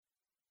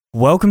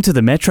Welcome to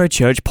the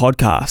Metrochurch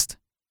podcast.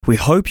 We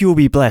hope you will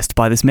be blessed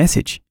by this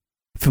message.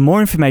 For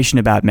more information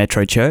about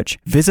Metrochurch,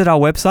 visit our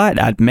website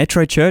at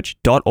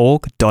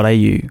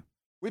metrochurch.org.au.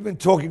 We've been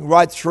talking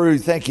right through,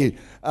 thank you,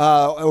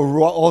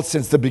 all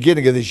since the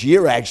beginning of this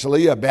year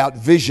actually, about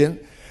vision.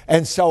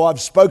 And so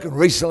I've spoken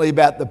recently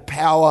about the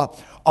power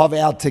of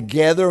our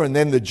together and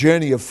then the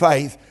journey of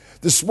faith.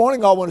 This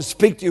morning I want to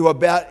speak to you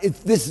about,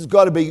 this has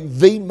got to be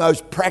the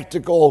most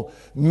practical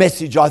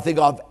message I think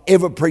I've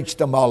ever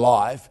preached in my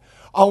life.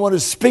 I want to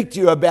speak to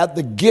you about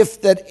the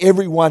gift that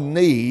everyone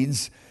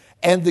needs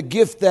and the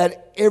gift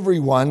that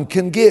everyone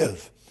can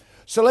give.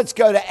 So let's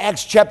go to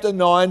Acts chapter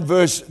 9,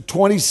 verse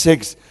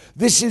 26.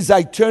 This is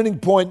a turning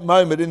point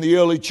moment in the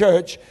early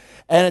church.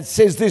 And it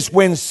says this: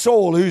 when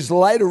Saul, who's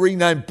later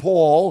renamed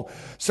Paul,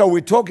 so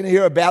we're talking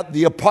here about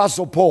the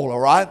Apostle Paul, all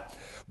right?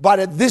 But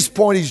at this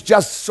point, he's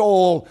just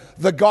Saul,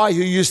 the guy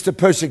who used to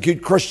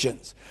persecute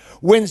Christians.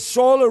 When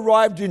Saul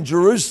arrived in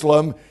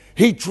Jerusalem,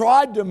 he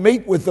tried to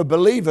meet with the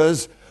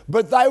believers,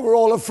 but they were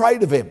all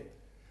afraid of him.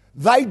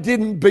 They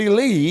didn't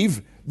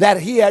believe that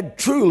he had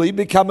truly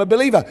become a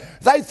believer.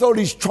 They thought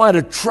he's trying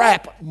to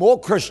trap more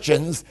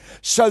Christians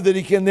so that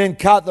he can then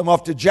cart them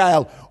off to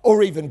jail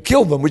or even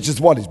kill them, which is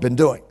what he's been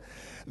doing.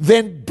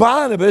 Then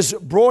Barnabas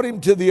brought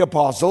him to the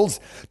apostles,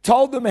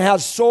 told them how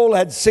Saul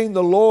had seen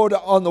the Lord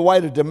on the way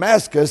to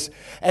Damascus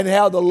and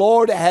how the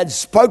Lord had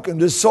spoken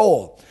to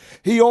Saul.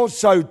 He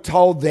also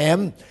told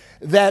them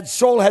that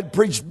Saul had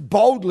preached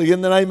boldly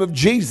in the name of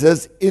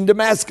Jesus in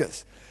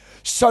Damascus.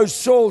 So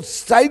Saul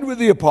stayed with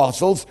the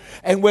apostles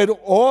and went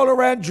all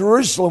around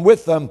Jerusalem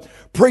with them,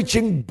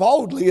 preaching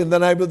boldly in the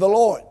name of the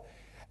Lord.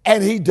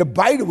 And he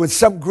debated with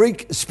some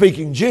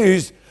Greek-speaking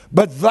Jews,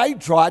 but they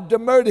tried to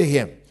murder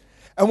him.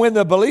 And when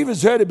the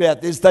believers heard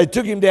about this, they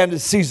took him down to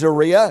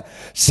Caesarea,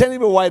 sent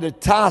him away to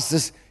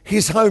Tarsus,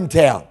 his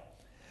hometown.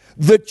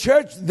 The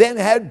church then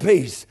had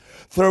peace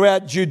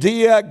throughout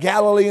Judea,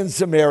 Galilee, and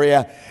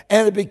Samaria,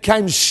 and it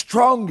became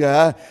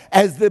stronger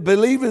as the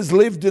believers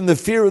lived in the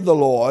fear of the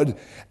Lord,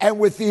 and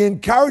with the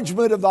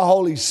encouragement of the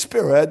Holy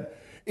Spirit,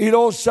 it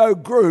also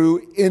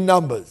grew in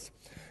numbers.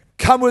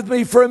 Come with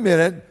me for a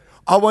minute.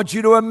 I want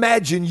you to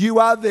imagine you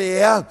are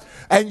there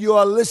and you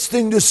are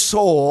listening to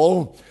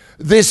Saul,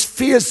 this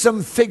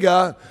fearsome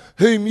figure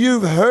whom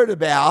you've heard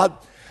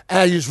about,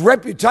 and his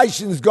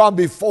reputation's gone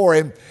before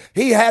him.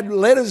 He had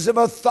letters of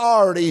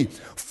authority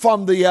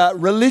from the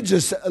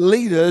religious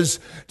leaders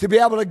to be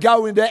able to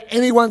go into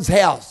anyone's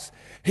house.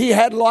 He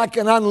had like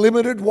an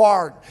unlimited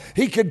warrant.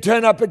 He could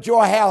turn up at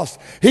your house.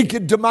 He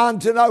could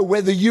demand to know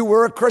whether you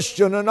were a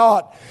Christian or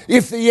not.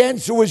 If the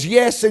answer was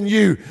yes and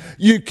you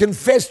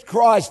confessed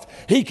Christ,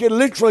 he could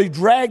literally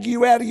drag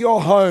you out of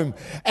your home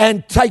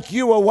and take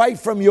you away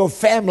from your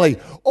family,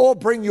 or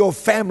bring your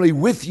family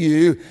with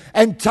you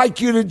and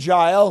take you to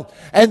jail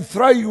and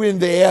throw you in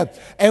there.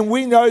 And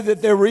we know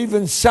that there were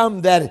even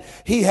some that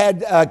he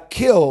had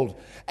killed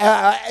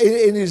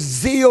in his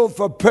zeal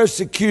for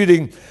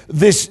persecuting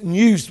this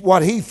new,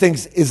 what he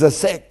thinks is a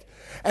sect.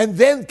 And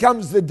then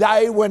comes the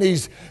day when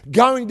he's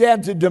going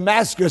down to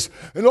Damascus,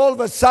 and all of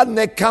a sudden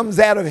there comes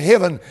out of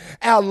heaven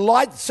our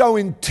light so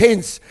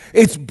intense,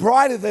 it's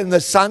brighter than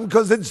the sun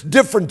because it's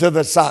different to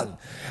the sun.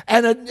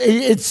 And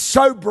it's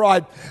so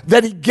bright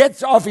that he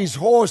gets off his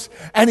horse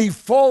and he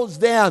falls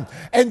down,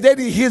 and then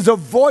he hears a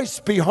voice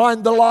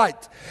behind the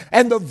light.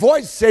 And the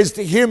voice says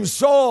to him,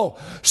 Saul,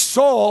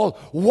 Saul,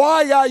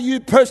 why are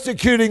you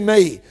persecuting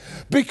me?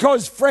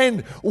 Because,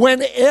 friend,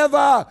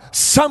 whenever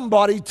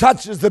somebody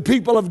touches the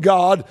people of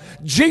God,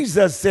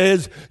 Jesus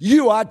says,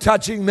 you are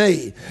touching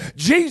me.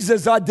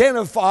 Jesus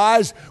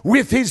identifies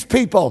with his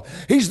people.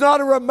 He's not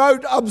a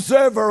remote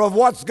observer of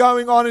what's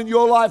going on in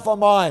your life or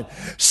mine.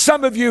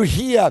 Some of you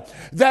here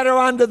that are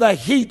under the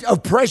heat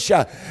of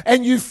pressure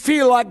and you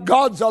feel like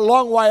God's a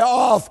long way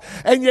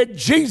off, and yet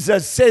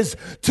Jesus says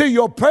to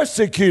your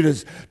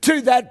persecutors, to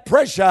that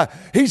pressure,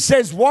 he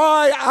says,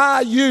 why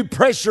are you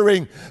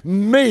pressuring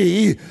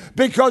me?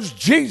 Because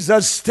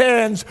Jesus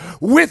stands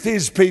with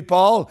his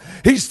people.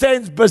 He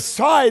stands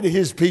beside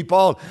his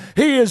people.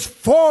 He is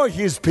for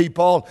his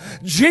people.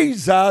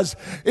 Jesus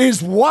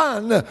is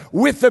one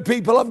with the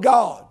people of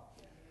God.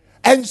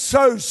 And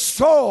so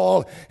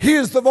Saul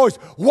hears the voice,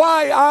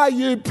 why are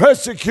you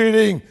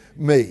persecuting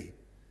me?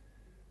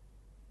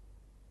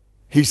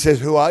 He says,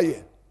 who are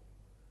you?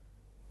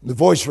 The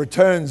voice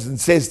returns and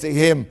says to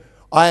him,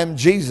 I am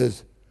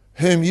Jesus,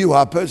 whom you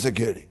are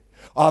persecuting.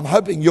 I'm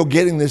hoping you're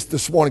getting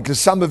this morning, because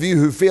some of you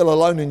who feel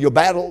alone in your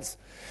battles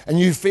and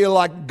you feel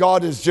like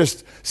God is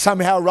just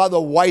somehow rather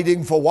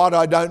waiting for what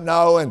I don't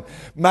know, and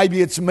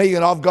maybe it's me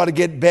and I've got to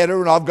get better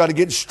and I've got to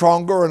get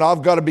stronger and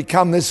I've got to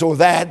become this or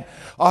that.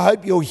 I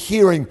hope you're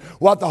hearing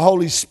what the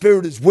Holy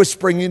Spirit is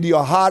whispering into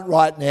your heart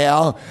right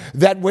now,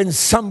 that when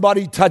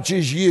somebody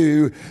touches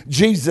you,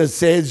 Jesus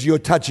says, you're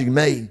touching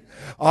me.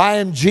 I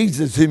am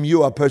Jesus whom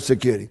you are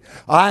persecuting.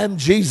 I am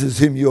Jesus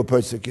whom you are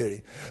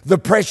persecuting. The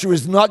pressure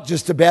is not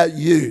just about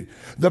you.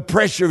 The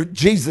pressure,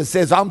 Jesus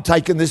says, I'm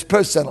taking this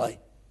personally.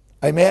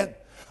 Amen?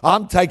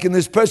 I'm taking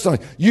this personally.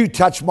 You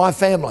touch my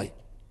family.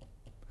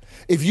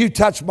 if you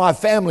touch my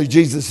family,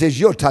 Jesus says,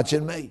 you're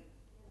touching me.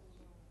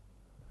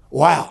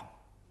 Wow.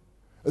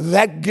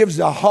 That gives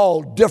a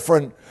whole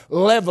different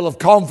level of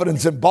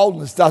confidence and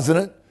boldness, doesn't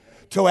it,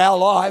 to our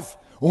life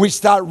when we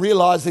start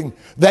realizing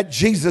that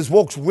Jesus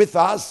walks with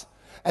us.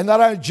 And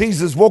not only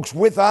Jesus walks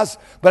with us,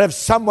 but if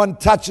someone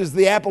touches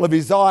the apple of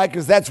his eye,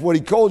 because that's what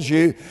he calls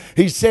you,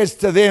 he says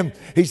to them,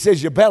 he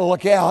says, you better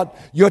look out,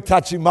 you're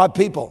touching my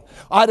people.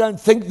 I don't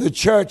think the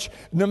church,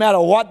 no matter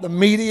what the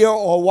media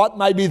or what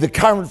may be the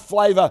current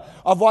flavor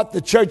of what the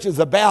church is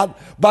about,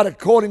 but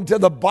according to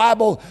the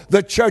Bible,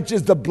 the church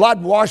is the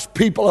blood-washed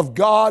people of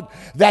God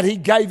that he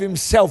gave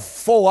himself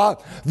for.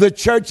 The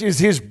church is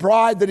his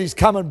bride that he's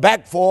coming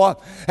back for.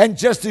 And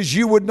just as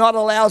you would not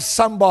allow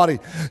somebody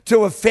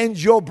to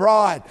offend your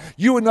bride,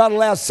 you would not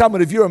allow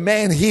someone, if you're a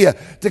man here,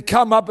 to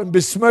come up and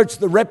besmirch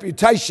the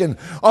reputation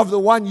of the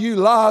one you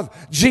love.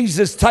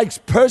 Jesus takes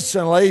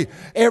personally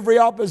every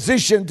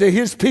opposition to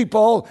his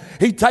people.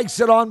 He takes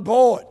it on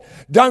board.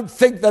 Don't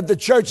think that the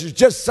church is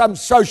just some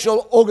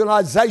social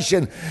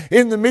organization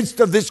in the midst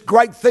of this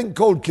great thing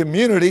called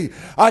community.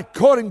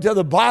 According to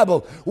the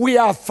Bible, we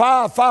are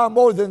far, far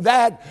more than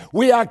that.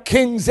 We are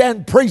kings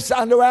and priests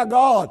unto our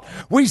God.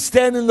 We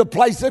stand in the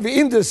place of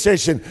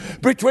intercession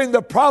between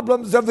the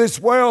problems of this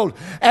world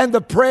and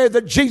the prayer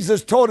that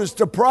Jesus taught us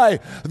to pray.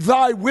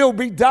 Thy will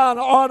be done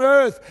on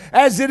earth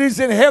as it is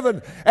in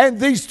heaven. And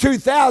these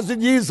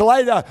 2,000 years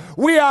later,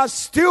 we are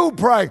still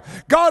praying,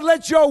 God,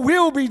 let your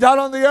will be done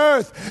on the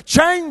earth.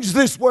 Change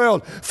this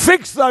world.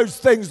 Fix those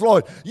things,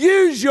 Lord.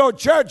 Use your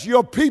church,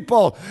 your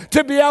people,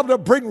 to be able to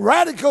bring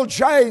radical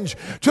change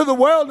to the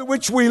world in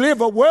which we live,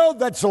 a world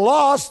that's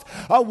lost,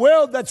 a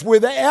world that's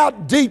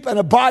without deep and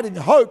abiding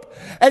hope.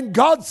 And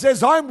God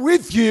says, I'm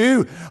with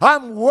you.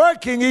 I'm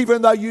working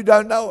even though you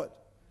don't know it.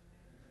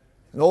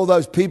 And all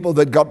those people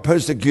that got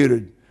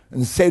persecuted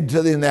and said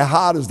to them in their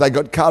heart as they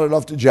got carted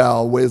off to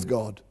jail, where's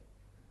God?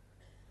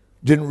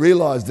 Didn't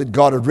realize that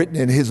God had written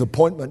in his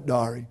appointment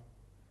diary,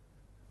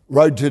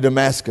 road to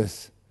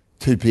Damascus,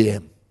 2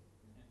 p.m.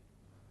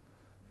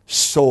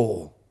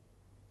 Saul.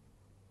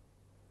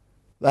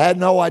 They had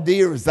no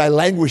idea as they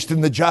languished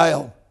in the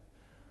jail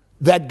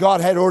that God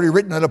had already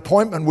written an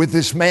appointment with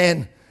this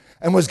man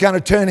and was going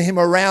to turn him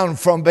around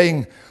from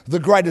being the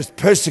greatest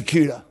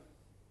persecutor.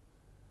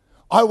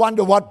 I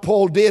wonder what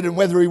Paul did and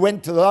whether he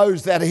went to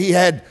those that he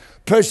had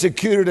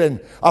persecuted and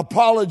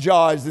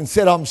apologized and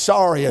said, I'm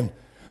sorry. And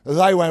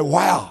they went,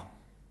 wow,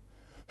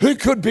 who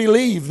could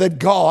believe that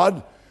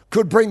God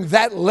could bring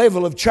that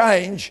level of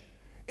change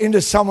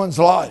into someone's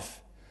life?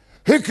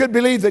 Who could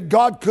believe that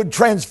God could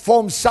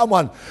transform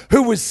someone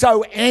who was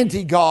so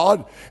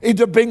anti-God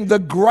into being the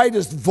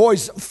greatest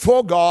voice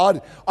for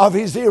God of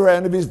his era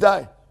and of his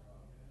day?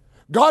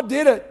 God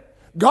did it.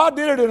 God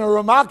did it in a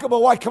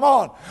remarkable way. Come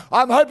on.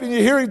 I'm hoping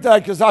you're hearing today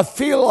because I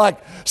feel like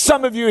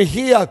some of you are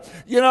here,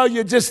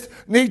 you just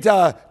need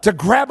to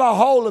grab a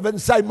hold of it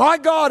and say, my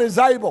God is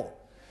able.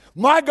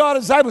 My God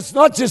is able. It's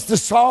not just a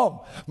psalm.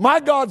 My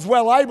God's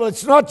well able.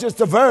 It's not just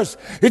a verse.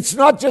 It's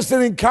not just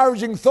an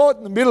encouraging thought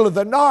in the middle of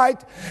the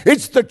night.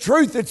 It's the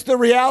truth. It's the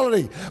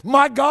reality.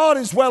 My God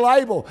is well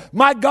able.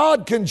 My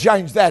God can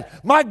change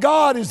that. My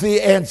God is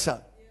the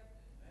answer.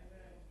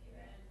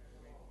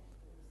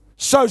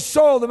 So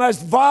Saul, the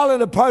most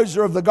violent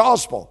opposer of the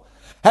gospel,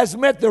 has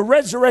met the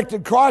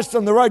resurrected Christ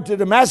on the road to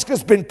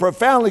Damascus, been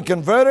profoundly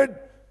converted,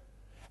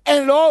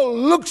 and it all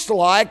looks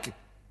like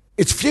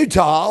it's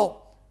futile.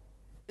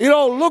 It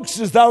all looks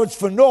as though it's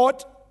for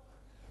naught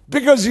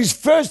because his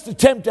first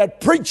attempt at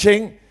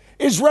preaching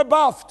is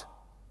rebuffed.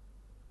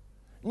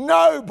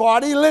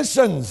 Nobody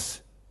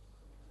listens.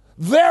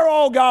 They're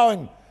all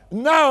going,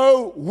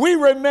 no, we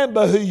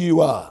remember who you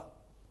are,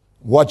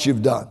 what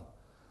you've done.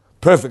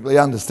 Perfectly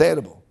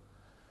understandable.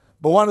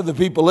 But one of the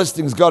people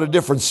listening's got a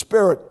different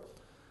spirit.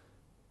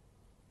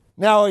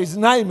 Now his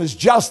name is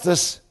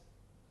Justus,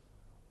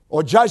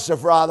 or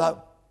Joseph rather,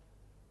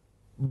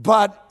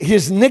 but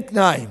his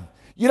nickname,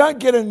 you don't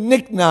get a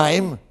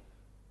nickname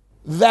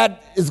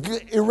that is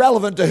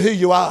irrelevant to who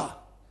you are.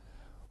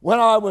 When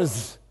I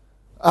was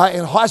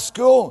in high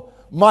school,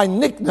 my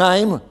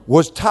nickname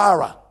was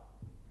Tara,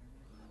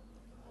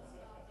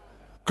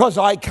 because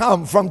I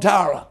come from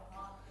Tara,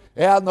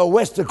 out in the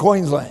west of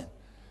Queensland.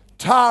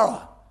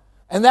 Tara.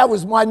 And that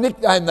was my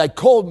nickname. They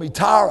called me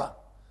Tara.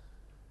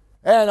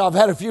 And I've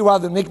had a few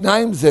other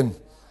nicknames, and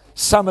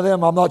some of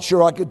them I'm not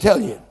sure I could tell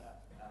you.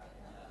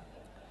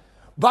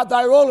 But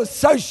they're all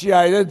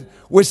associated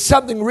with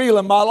something real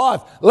in my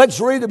life. Let's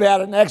read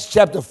about it in Acts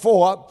chapter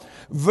 4,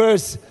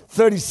 verse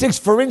 36.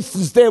 For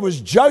instance, there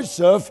was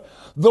Joseph,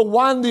 the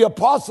one the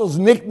apostles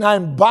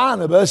nicknamed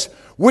Barnabas,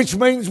 which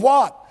means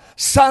what?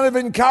 Son of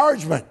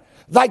encouragement.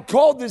 They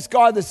called this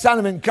guy the son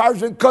of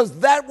encouragement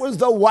because that was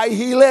the way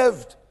he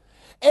lived.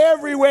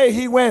 Everywhere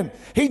he went,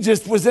 he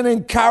just was an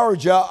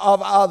encourager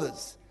of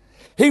others.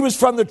 He was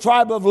from the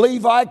tribe of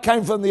Levi,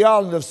 came from the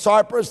island of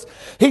Cyprus.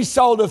 He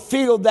sold a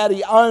field that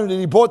he owned and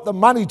he brought the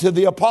money to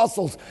the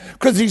apostles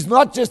because he's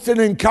not just an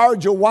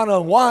encourager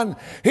one-on-one,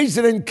 he's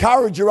an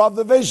encourager of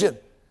the vision.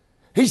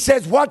 He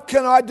says, what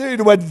can I do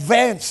to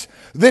advance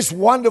this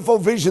wonderful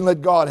vision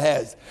that God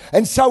has?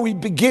 And so he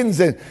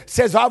begins and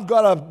says, I've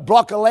got a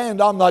block of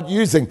land I'm not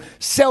using.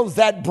 Sells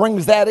that,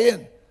 brings that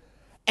in.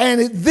 And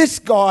this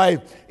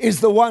guy is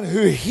the one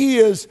who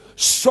hears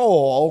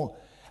Saul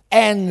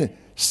and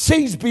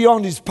sees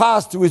beyond his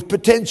past to his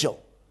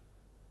potential.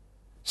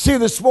 See,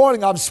 this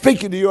morning I'm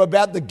speaking to you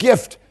about the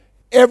gift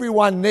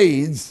everyone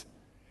needs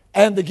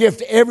and the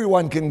gift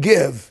everyone can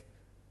give.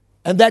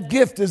 And that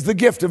gift is the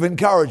gift of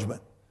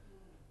encouragement.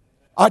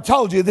 I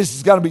told you this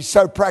is going to be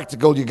so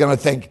practical, you're going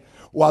to think,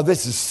 wow,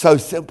 this is so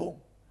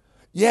simple.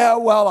 Yeah,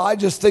 well, I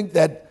just think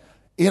that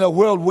in a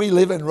world we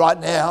live in right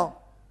now,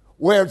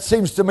 where it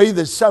seems to me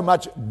there's so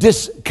much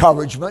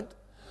discouragement,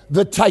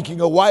 the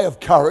taking away of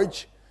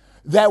courage,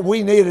 that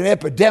we need an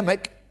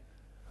epidemic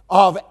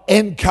of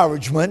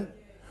encouragement,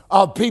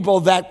 of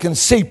people that can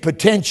see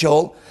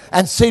potential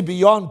and see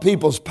beyond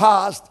people's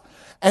past.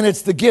 And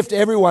it's the gift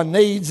everyone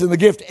needs and the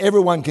gift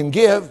everyone can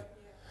give.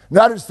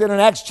 Notice that in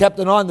Acts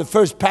chapter 9, the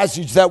first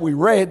passage that we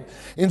read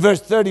in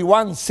verse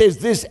 31 says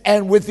this,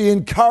 and with the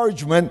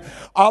encouragement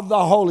of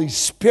the Holy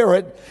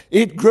Spirit,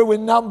 it grew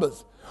in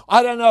numbers.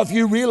 I don't know if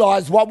you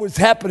realize what was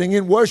happening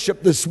in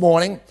worship this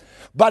morning,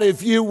 but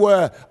if you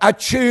were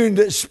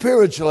attuned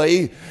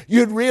spiritually,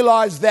 you'd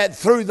realize that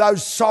through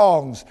those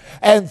songs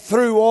and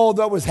through all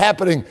that was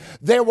happening,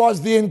 there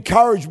was the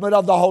encouragement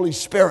of the Holy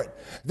Spirit,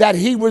 that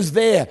he was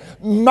there.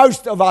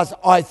 Most of us,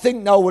 I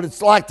think, know what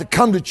it's like to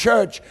come to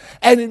church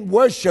and in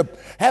worship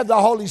have the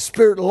Holy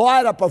Spirit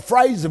light up a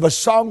phrase of a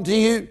song to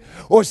you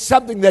or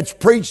something that's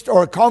preached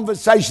or a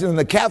conversation in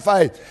the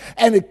cafe,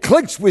 and it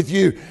clicks with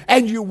you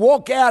and you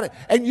walk out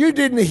and you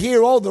didn't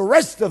hear all the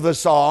rest of the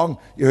song.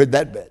 You heard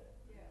that bit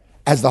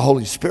as the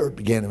Holy Spirit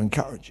began to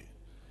encourage you.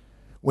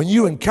 When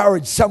you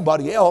encourage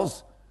somebody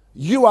else,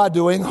 you are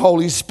doing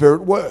Holy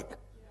Spirit work.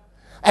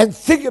 And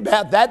think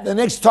about that the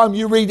next time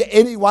you read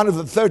any one of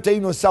the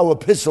 13 or so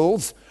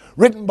epistles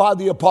written by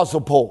the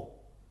Apostle Paul.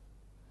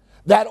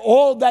 That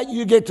all that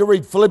you get to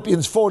read,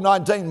 Philippians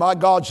 4:19, my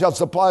God shall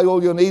supply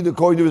all your need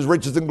according to his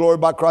riches and glory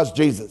by Christ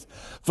Jesus.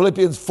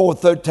 Philippians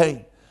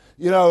 4:13,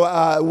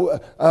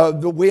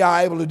 we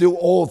are able to do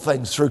all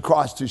things through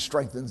Christ who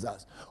strengthens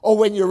us. Or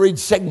when you read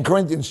 2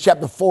 Corinthians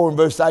chapter 4 and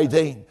verse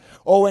 18,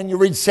 or when you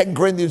read 2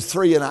 Corinthians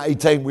 3 and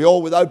 18, we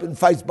all with open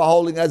face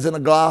beholding as in a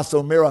glass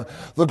or mirror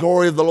the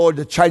glory of the Lord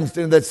to change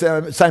into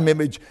that same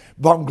image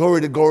from glory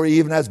to glory,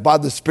 even as by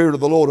the Spirit of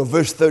the Lord. Or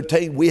verse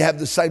 13, we have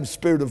the same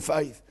spirit of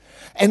faith.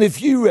 And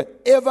if you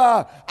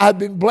ever have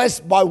been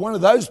blessed by one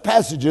of those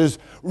passages,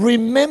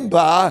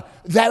 remember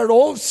that it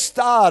all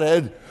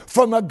started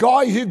from a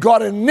guy who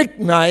got a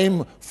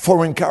nickname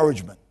for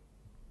encouragement.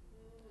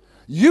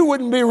 You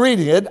wouldn't be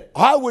reading it,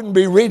 I wouldn't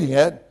be reading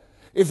it,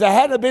 if there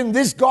hadn't been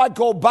this guy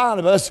called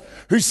Barnabas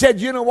who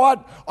said, you know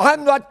what,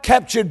 I'm not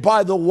captured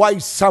by the way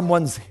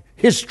someone's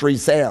history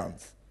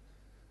sounds,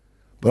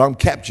 but I'm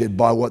captured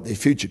by what their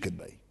future could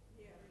be.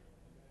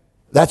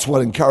 That's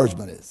what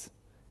encouragement is.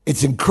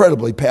 It's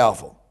incredibly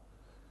powerful.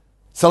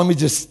 So let me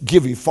just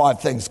give you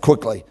 5 things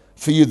quickly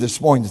for you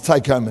this morning to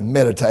take home and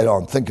meditate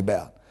on, think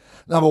about.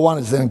 Number 1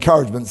 is that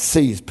encouragement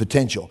sees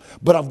potential.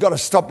 But I've got to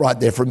stop right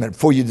there for a minute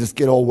before you just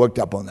get all worked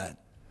up on that.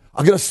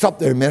 I've got to stop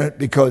there a minute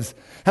because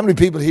how many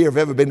people here have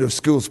ever been to a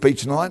school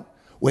speech night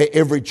where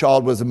every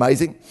child was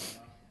amazing?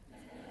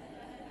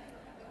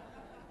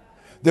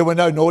 There were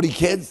no naughty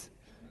kids.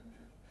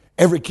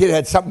 Every kid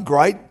had something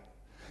great.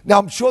 Now,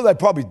 I'm sure they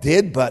probably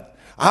did, but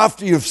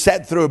after you've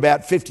sat through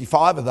about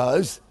 55 of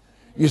those,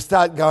 you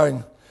start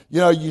going,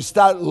 you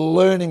start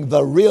learning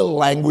the real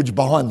language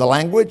behind the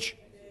language.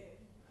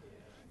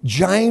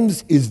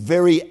 James is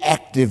very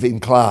active in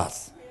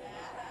class.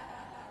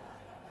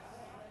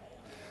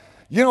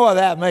 You know what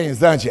that means,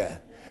 don't you?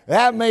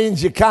 That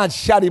means you can't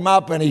shut him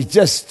up and he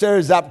just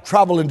stirs up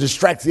trouble and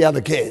distracts the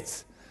other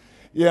kids,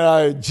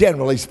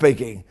 generally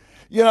speaking.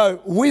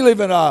 We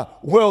live in a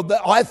world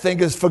that I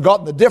think has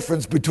forgotten the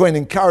difference between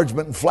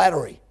encouragement and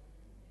flattery.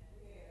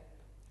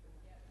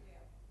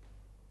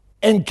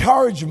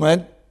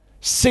 Encouragement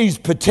sees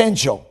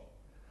potential.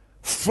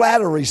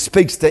 Flattery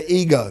speaks to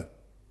ego.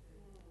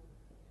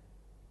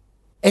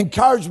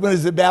 Encouragement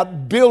is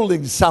about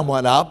building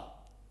someone up.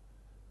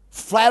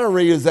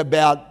 Flattery is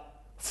about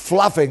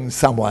fluffing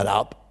someone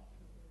up.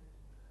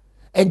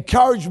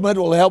 Encouragement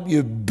will help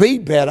you be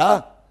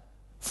better.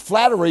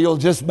 Flattery will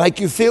just make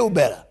you feel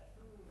better.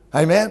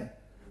 Amen?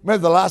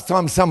 Remember the last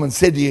time someone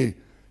said to you,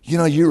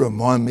 you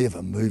remind me of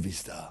a movie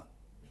star.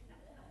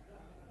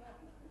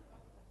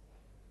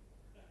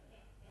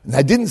 And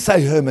they didn't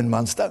say Herman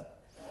Munster.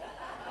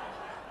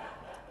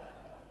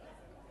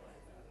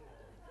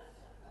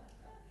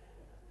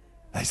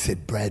 They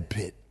said Brad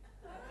Pitt.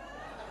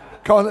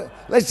 Come on,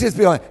 let's just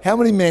be honest. How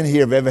many men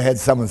here have ever had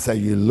someone say,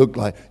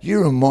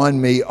 you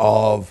remind me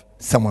of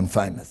someone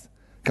famous?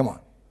 Come on.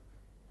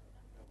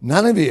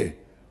 None of you.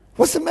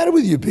 What's the matter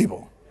with you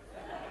people?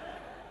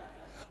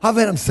 I've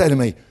had them say to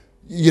me,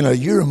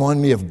 you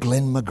remind me of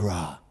Glenn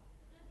McGrath.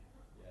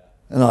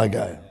 And I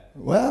go,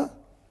 well,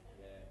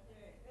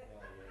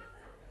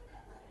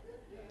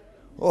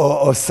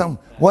 or some.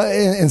 Well,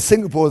 in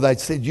Singapore, they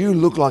said, you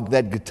look like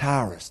that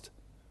guitarist.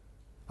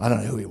 I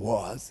don't know who he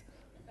was.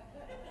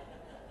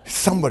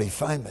 Somebody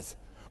famous.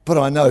 But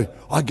I know,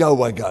 I go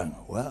away going,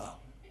 wow.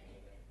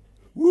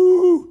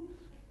 Woo!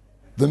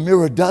 The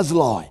mirror does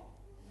lie.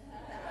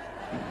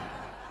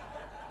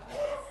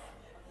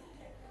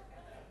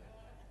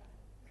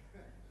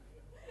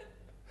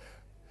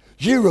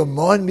 You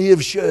remind me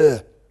of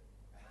Cher.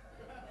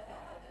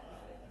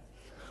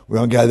 We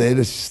won't go there,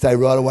 just stay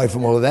right away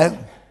from all of that.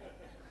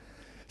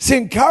 See,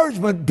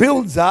 encouragement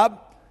builds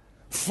up.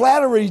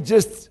 Flattery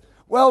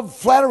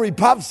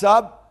puffs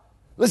up.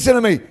 Listen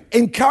to me.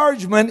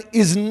 Encouragement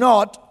is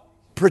not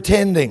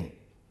pretending.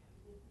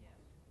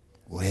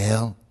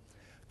 Well,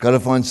 got to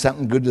find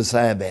something good to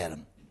say about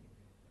him.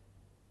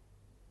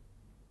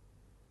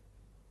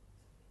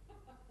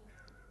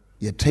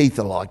 Your teeth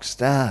are like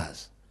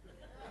stars.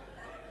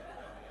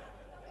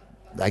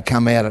 They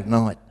come out at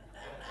night.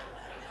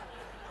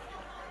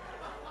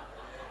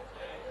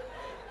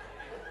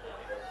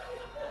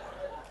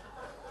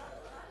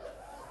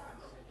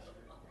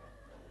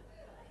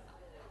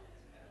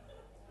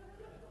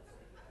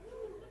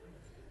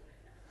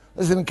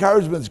 Listen,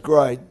 encouragement's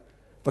great,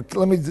 but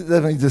let me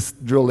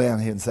just drill down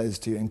here and say this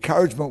to you.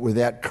 Encouragement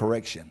without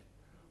correction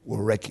will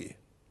wreck you.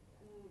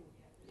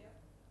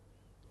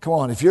 Come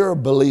on, if you're a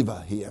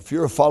believer here, if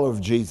you're a follower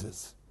of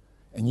Jesus,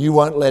 and you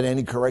won't let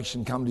any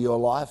correction come to your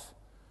life,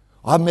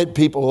 I've met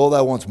people, all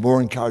they want is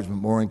more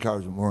encouragement, more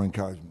encouragement, more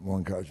encouragement, more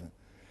encouragement.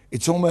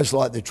 It's almost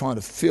like they're trying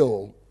to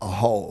fill a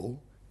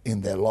hole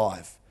in their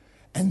life.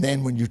 And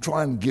then when you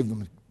try and give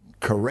them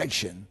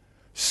correction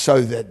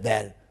so that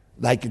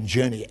they can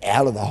journey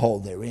out of the hole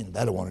they're in,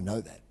 they don't want to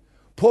know that.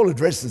 Paul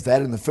addresses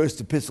that in the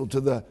first epistle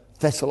to the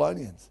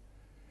Thessalonians.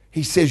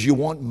 He says you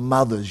want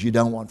mothers, you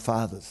don't want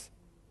fathers.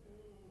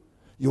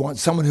 You want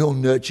someone who'll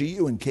nurture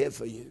you and care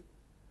for you.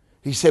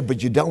 He said,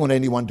 but you don't want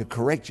anyone to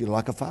correct you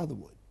like a father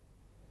would.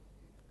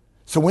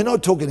 So we're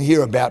not talking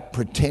here about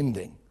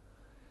pretending.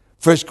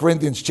 1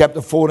 Corinthians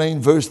chapter 14,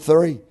 verse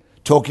 3,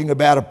 talking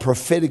about a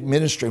prophetic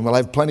ministry. And we'll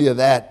have plenty of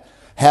that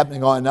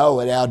happening, I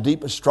know, at our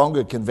Deeper,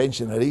 Stronger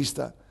convention at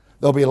Easter.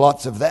 There'll be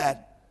lots of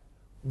that.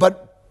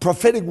 But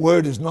prophetic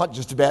word is not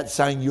just about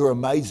saying you're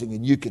amazing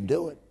and you can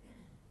do it.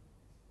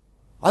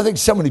 I think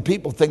so many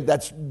people think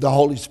that's the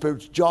Holy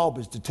Spirit's job,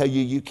 is to tell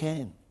you you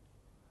can.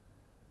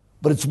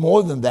 But it's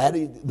more than that.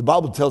 The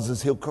Bible tells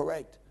us he'll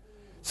correct.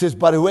 It says,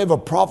 but whoever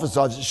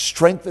prophesies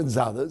strengthens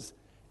others,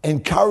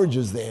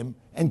 encourages them,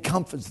 and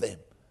comforts them.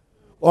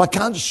 Well, I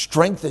can't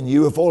strengthen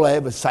you if all I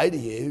ever say to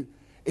you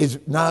is,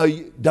 no,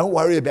 don't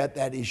worry about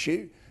that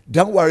issue.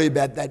 Don't worry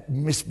about that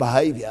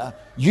misbehavior.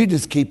 You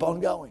just keep on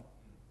going.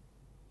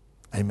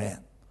 Amen.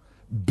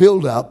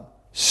 Build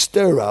up,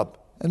 stir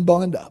up, and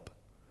bind up.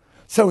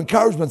 So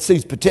encouragement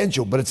sees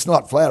potential, but it's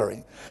not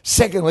flattering.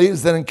 Secondly,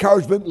 is that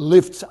encouragement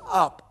lifts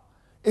up.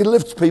 It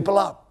lifts people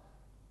up.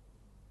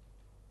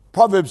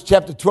 Proverbs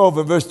chapter 12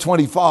 and verse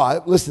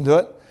 25, listen to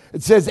it.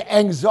 It says,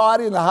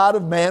 anxiety in the heart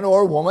of man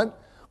or a woman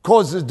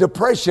causes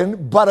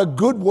depression, but a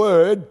good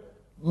word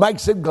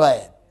makes it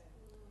glad.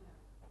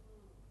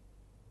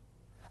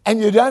 And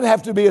you don't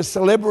have to be a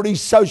celebrity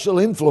social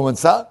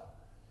influencer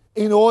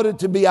in order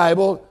to be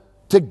able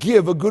to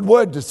give a good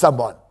word to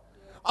someone.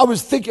 I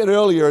was thinking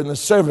earlier in the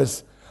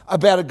service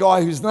about a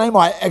guy whose name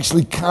I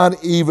actually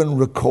can't even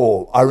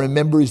recall. I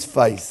remember his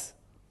face.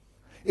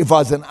 If I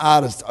was an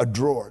artist, I'd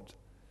draw it.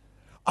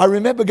 I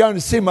remember going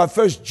to see my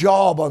first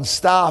job on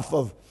staff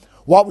of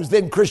what was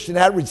then Christian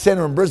Outreach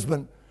Centre in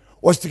Brisbane,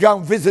 was to go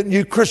and visit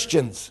new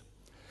Christians.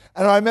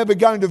 And I remember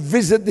going to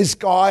visit this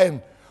guy,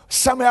 and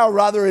somehow or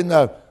other, in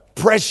the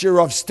pressure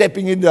of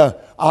stepping into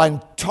an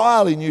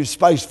entirely new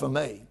space for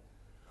me,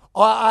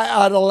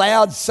 I'd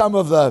allowed some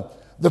of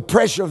the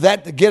pressure of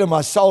that to get in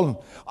my soul. And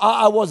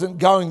I wasn't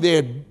going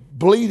there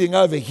bleeding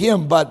over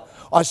him, but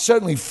I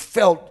certainly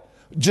felt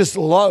just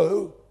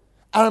low.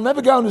 And I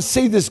remember going to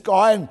see this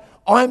guy, and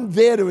I'm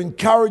there to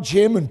encourage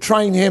him and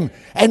train him.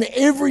 And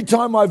every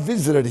time I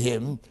visited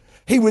him,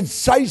 he would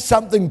say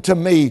something to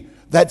me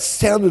that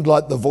sounded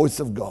like the voice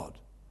of God.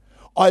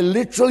 I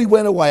literally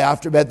went away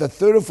after about the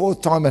third or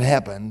fourth time it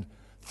happened,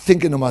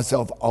 thinking to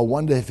myself, I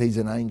wonder if he's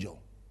an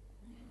angel.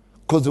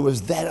 Because it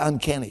was that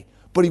uncanny.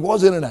 But he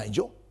wasn't an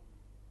angel.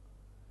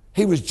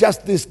 He was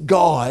just this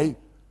guy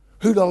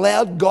who'd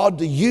allowed God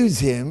to use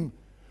him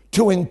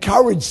to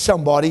encourage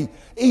somebody,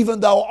 even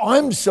though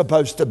I'm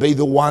supposed to be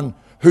the one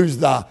who's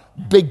the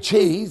big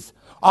cheese.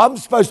 I'm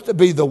supposed to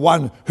be the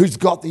one who's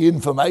got the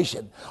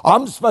information.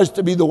 I'm supposed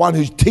to be the one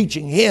who's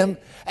teaching him,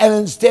 and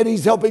instead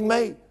he's helping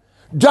me.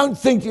 Don't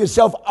think to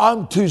yourself,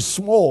 I'm too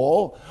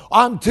small,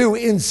 I'm too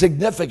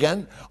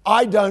insignificant,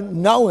 I don't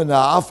know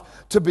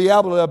enough to be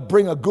able to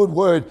bring a good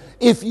word.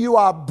 If you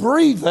are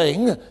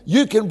breathing,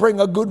 you can bring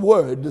a good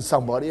word to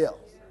somebody else.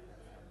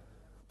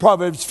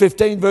 Proverbs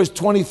 15 verse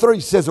 23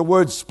 says a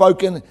word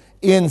spoken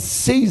in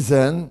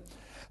season.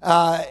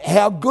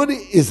 How good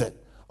is it?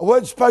 A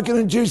word spoken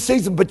in due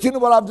season. But you know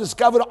what I've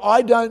discovered?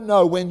 I don't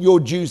know when your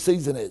due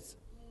season is.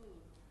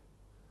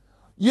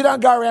 You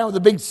don't go around with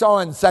a big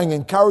sign saying,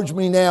 encourage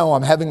me now,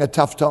 I'm having a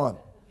tough time.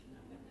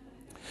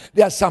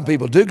 Now, some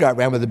people do go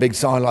around with a big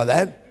sign like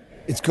that.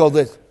 It's called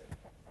this.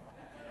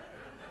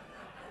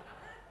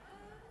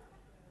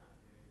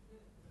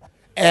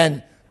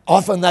 And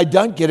often they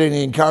don't get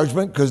any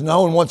encouragement because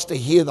no one wants to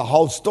hear the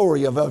whole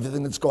story of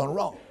everything that's gone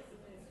wrong.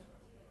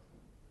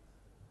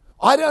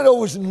 I don't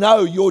always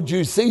know your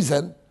due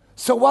season,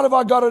 so what have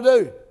I got to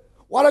do?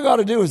 What I've got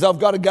to do is I've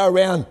got to go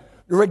around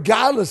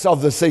regardless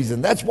of the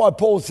season. That's why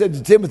Paul said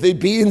to Timothy,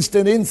 be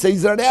instant in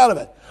season and out of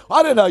it.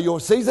 I don't know your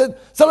season,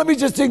 so let me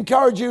just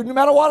encourage you no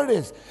matter what it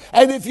is.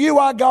 And if you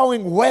are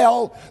going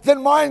well,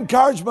 then my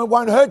encouragement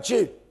won't hurt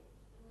you.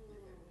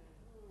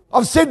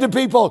 I've said to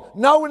people,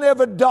 no one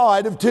ever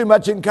died of too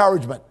much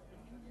encouragement.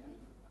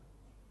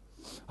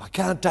 I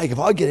can't take, if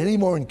I get any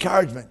more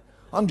encouragement,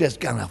 I'm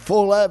just going to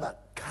fall over.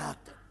 Can't.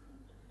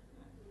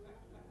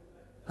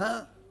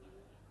 Huh?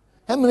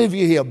 How many of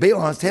you here, be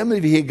honest, how many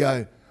of you here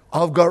go,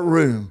 I've got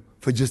room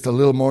for just a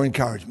little more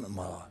encouragement in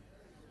my life?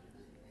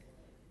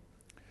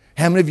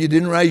 How many of you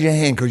didn't raise your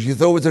hand because you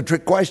thought it was a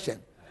trick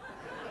question?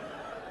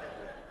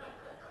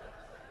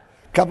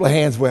 A couple of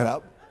hands went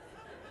up.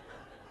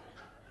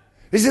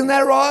 Isn't that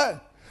right?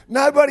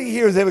 Nobody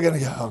here is ever going to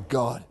go, oh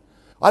God.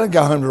 I don't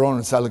go home to Ron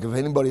and say, look, if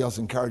anybody else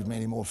encouraged me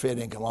any more fair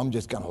income, I'm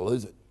just going to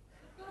lose it.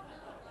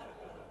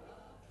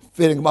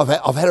 Fair income,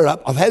 I've had it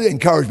up. I've had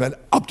encouragement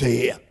up to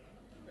here.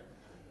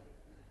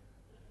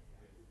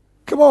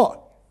 Come on.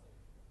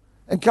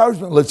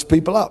 Encouragement lifts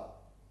people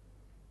up.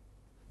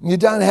 You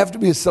don't have to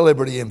be a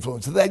celebrity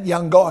influencer. That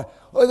young guy,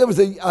 there was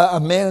a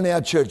man in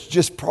our church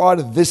just prior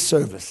to this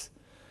service.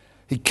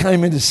 He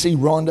came in to see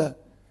Rhonda,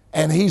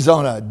 and he's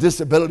on a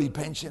disability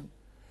pension.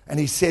 And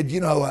he said,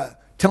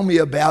 tell me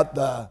about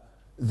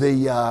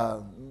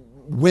the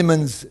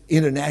Women's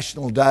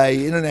International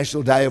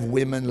Day of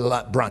Women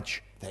brunch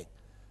thing.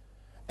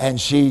 And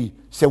she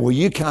said, well,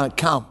 you can't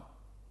come.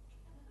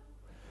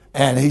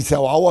 And he said,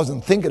 well, I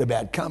wasn't thinking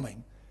about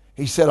coming.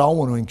 He said, I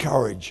want to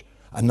encourage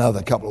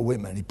another couple of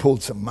women. He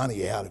pulled some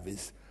money out of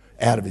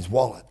his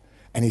wallet.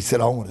 And he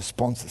said, I want to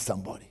sponsor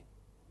somebody.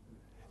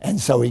 And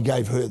so he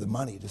gave her the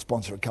money to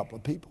sponsor a couple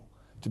of people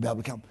to be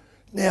able to come.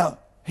 Now,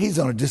 he's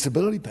on a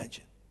disability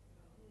pension.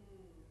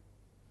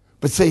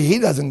 But see, he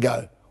doesn't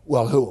go,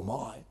 well, who am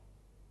I?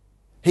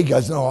 He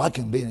goes, no, I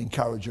can be an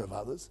encourager of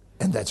others.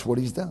 And that's what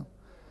he's done.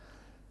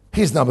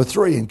 Here's number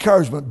 3,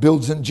 encouragement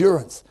builds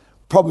endurance.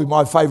 Probably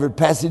my favourite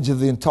passage of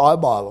the entire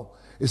Bible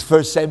is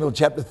 1 Samuel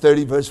chapter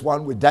 30, verse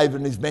 1, where David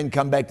and his men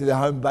come back to their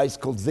home base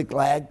called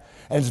Ziklag,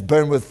 and it's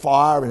burned with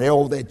fire, and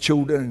all their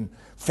children and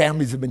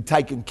families have been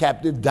taken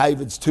captive.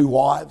 David's 2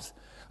 wives,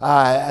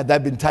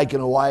 they've been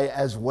taken away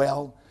as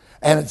well.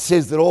 And it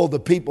says that all the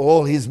people,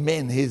 all his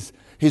men,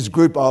 his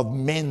group of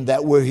men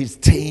that were his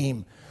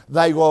team,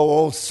 they were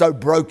all so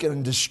broken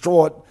and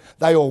distraught.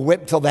 They all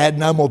wept till they had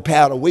no more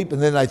power to weep.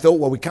 And then they thought,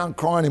 well, we can't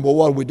cry anymore.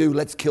 What do we do?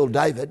 Let's kill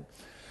David.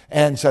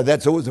 And so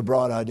that's always a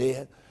bright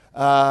idea.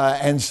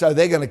 And so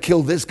they're going to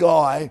kill this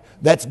guy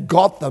that's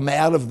got them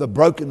out of the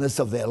brokenness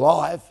of their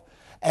life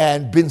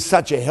and been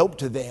such a help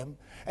to them.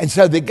 And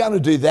so they're going to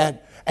do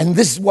that. And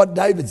this is what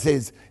David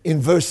says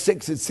in verse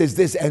 6. It says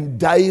this, and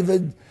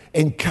David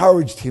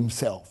encouraged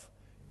himself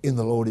in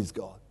the Lord his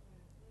God.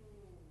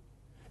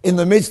 In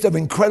the midst of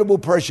incredible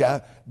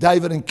pressure,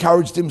 David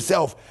encouraged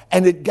himself,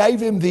 and it gave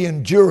him the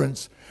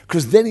endurance,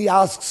 because then he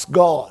asks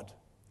God,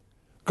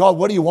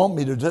 what do you want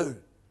me to do?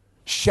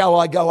 Shall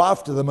I go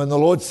after them? And the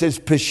Lord says,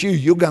 pursue.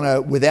 You're going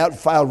to, without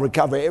fail,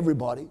 recover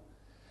everybody.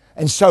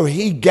 And so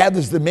he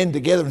gathers the men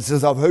together and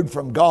says, I've heard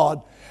from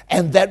God.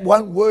 And that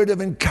one word of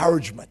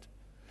encouragement.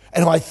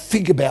 And I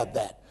think about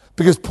that.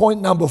 Because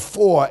point number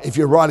 4, if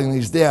you're writing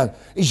these down,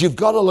 is you've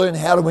got to learn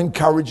how to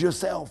encourage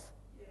yourself.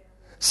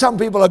 Some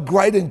people are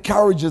great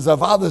encouragers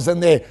of others,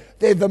 and they're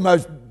the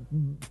most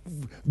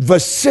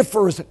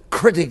vociferous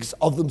critics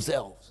of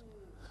themselves.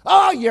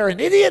 Oh, you're an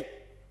idiot.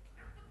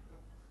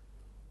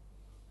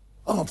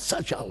 Oh, I'm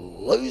such a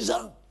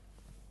loser.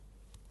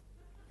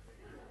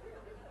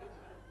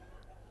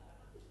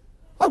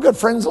 I've got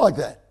friends like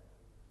that.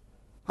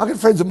 I've got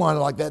friends of mine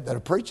like that are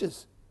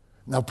preachers.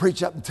 And they'll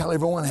preach up and tell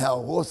everyone how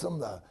awesome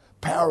the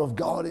power of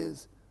God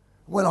is.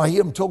 When I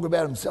hear them talk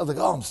about themselves, they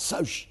go, oh, I'm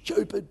so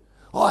stupid.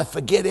 Oh, I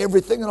forget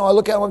everything. And I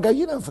look at them and go,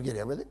 you don't forget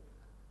everything.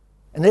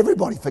 And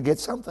everybody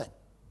forgets something.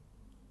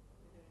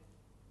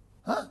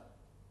 Huh?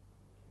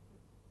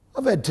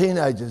 I've had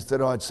teenagers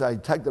that I'd say,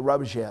 take the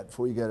rubbish out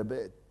before you go to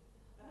bed.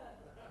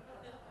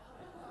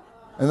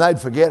 And they'd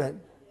forget it.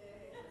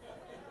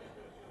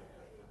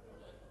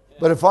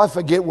 But if I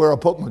forget where I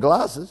put my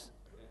glasses,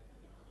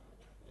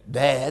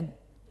 Dad,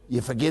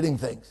 you're forgetting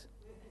things.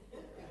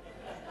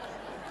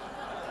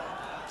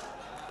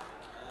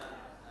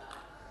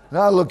 And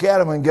I look at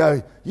them and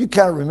go, you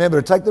can't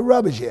remember to take the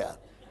rubbish out.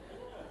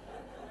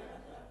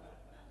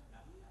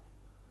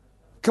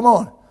 Come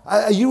on.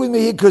 Are you with me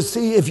here? Because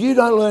see, if you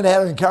don't learn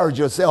how to encourage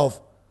yourself,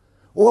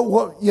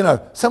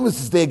 someone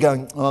sits there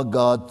going, oh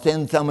God,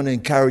 send someone to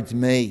encourage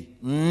me.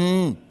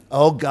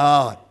 Oh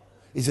God.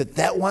 Is it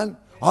that one?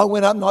 I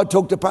went up and I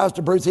talked to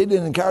Pastor Bruce. He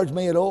didn't encourage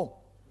me at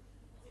all.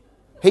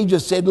 He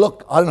just said,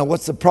 look, I don't know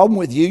what's the problem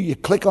with you. You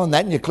click on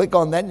that and you click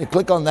on that and you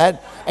click on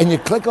that and you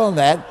click on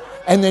that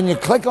and then you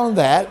click on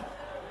that.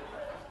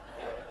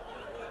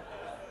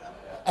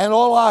 And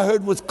all I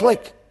heard was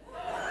click.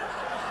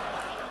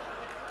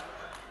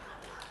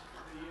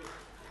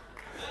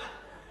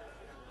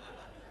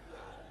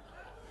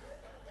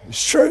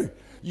 It's true.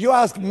 You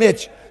ask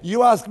Mitch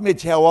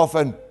how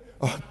often.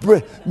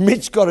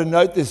 Mitch got a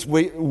note this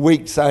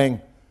week saying,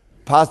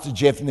 Pastor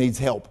Geoff needs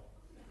help.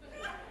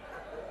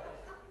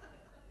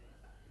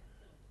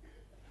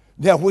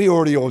 Now, we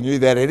already all knew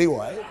that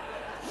anyway.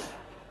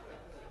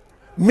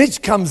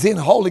 Mitch comes in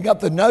holding up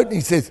the note and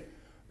he says,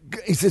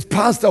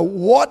 Pastor,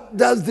 what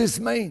does this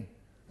mean?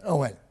 I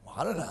went,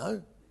 I don't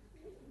know.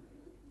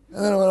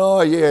 And then I went,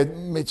 oh yeah,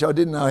 Mitch, I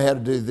didn't know how to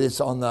do this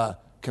on the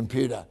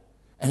computer.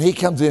 And he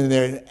comes in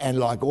there and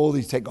like all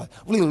these tech guys.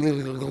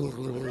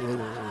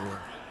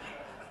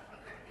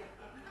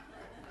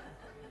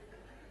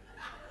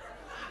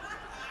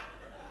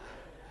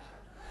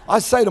 I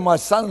say to my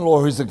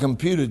son-in-law, who's a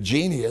computer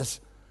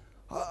genius,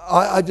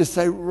 I just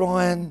say,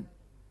 Ryan,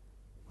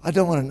 I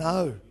don't want to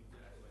know.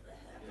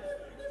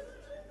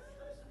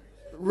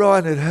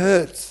 Ryan, it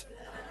hurts.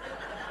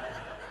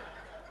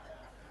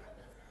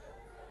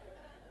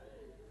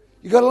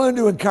 You've got to learn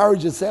to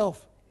encourage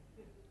yourself.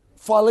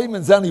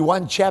 Philemon's only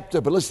one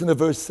chapter, but listen to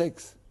verse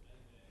 6.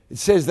 It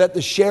says that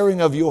the sharing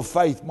of your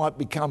faith might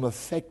become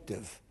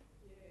effective.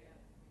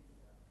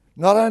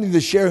 Not only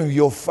the sharing of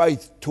your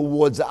faith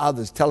towards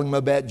others, telling them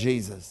about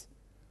Jesus,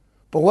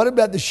 but what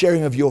about the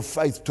sharing of your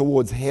faith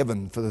towards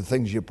heaven for the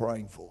things you're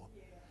praying for?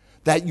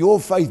 That your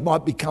faith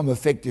might become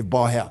effective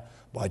by how?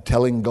 By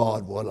telling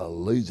God what a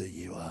loser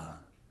you are.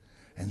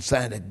 And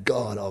saying to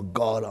God, oh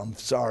God, I'm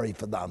sorry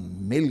for the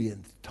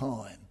millionth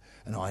time.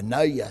 And I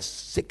know you're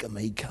sick of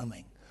me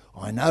coming.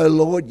 I know,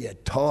 Lord, you're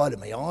tired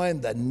of me. I am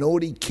the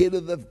naughty kid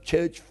of the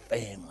church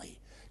family.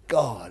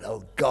 God,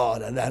 oh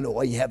God, I don't know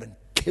why you haven't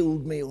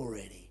killed me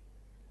already.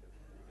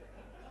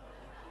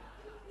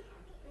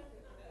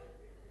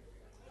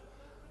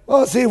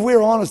 Well, see, if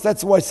we're honest,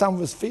 that's the way some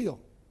of us feel.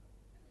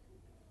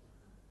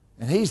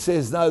 And he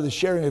says, no, the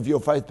sharing of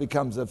your faith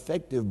becomes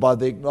effective by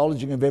the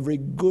acknowledging of every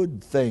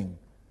good thing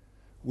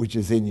which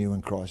is in you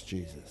in Christ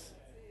Jesus.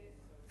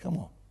 Come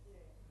on.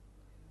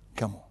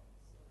 Come on.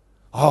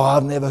 Oh,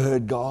 I've never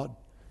heard God.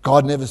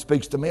 God never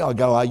speaks to me. I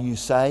go, are you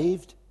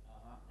saved?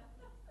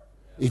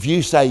 If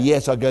you say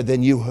yes, I go,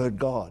 then you heard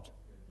God.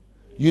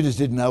 You just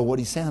didn't know what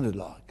he sounded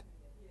like.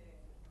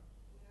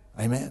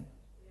 Amen.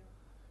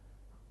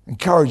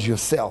 Encourage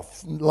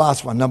yourself.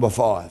 Last one, number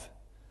 5.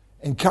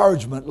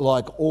 Encouragement,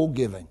 like all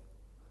giving,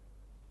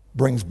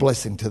 brings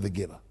blessing to the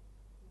giver.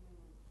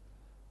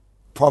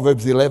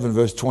 Proverbs 11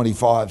 verse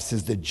 25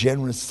 says, the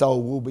generous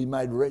soul will be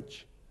made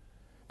rich,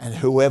 and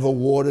whoever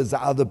waters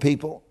other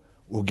people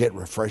will get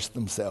refreshed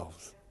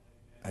themselves.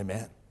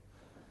 Amen.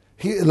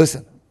 Here,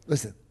 listen.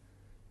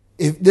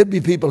 If there'd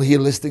be people here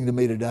listening to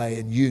me today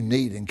and you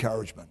need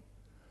encouragement,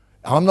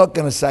 I'm not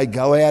going to say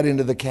go out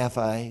into the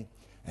cafe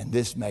and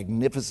this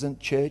magnificent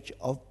church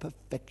of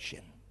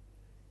perfection.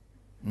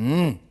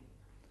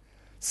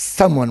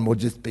 Someone will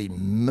just be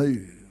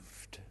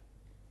moved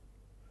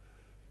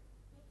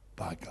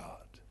by God.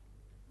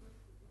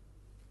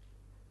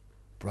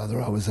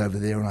 Brother, I was over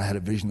there and I had a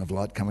vision of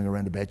light coming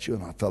around about you,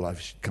 and I felt I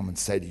should come and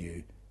say to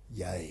you,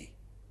 yay.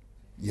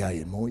 Yay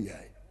and more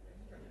yay.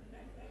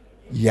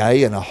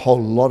 Yay and a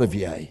whole lot of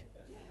yay.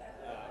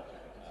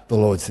 The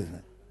Lord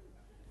said,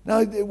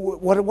 no,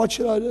 what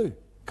should I do?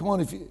 Come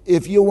on,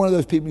 if you're one of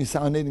those people who say,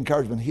 I need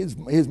encouragement,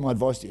 here's my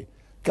advice to you.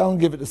 Go and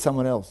give it to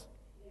someone else.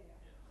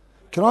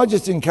 Can I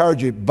just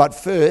encourage you? But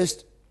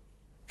first,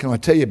 can I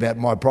tell you about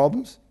my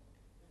problems?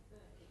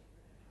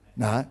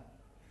 No.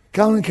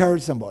 Go and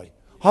encourage somebody.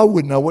 I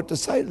wouldn't know what to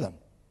say to them.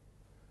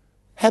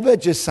 How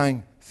about just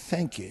saying,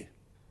 thank you?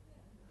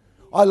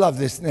 I love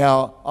this.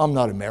 Now, I'm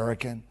not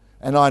American,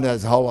 and I know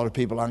there's a whole lot of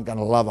people aren't going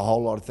to love a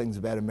whole lot of things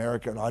about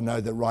America, and I know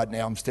that right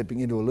now I'm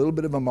stepping into a little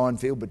bit of a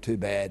minefield, but too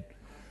bad,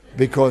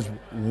 because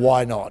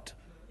why not?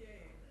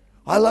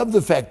 I love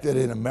the fact that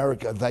in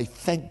America they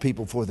thank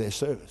people for their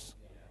service.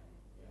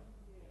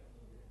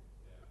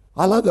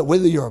 I love that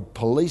whether you're a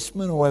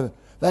policeman or whatever,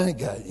 they don't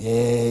go,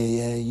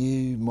 yeah,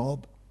 you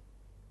mob.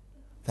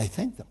 They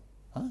thank them.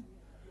 Huh?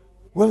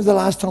 When was the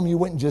last time you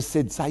went and just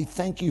said, say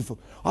thank you for...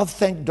 I've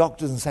thanked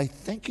doctors and say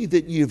thank you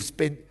that you've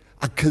spent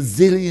a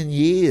gazillion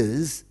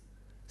years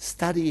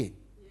studying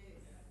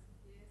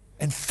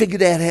and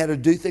figured out how to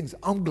do things.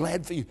 I'm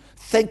glad for you.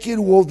 Thank you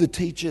to all the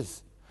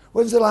teachers.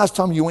 When was the last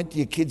time you went to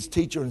your kid's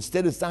teacher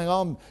instead of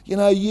saying,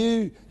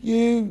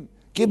 you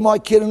give my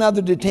kid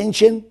another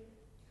detention?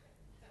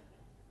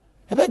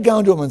 How about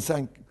going to them and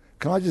saying,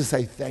 can I just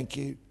say thank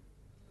you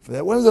for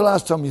that? When was the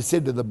last time you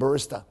said to the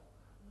barista,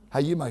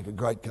 hey, you make a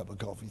great cup of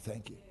coffee,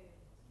 thank you.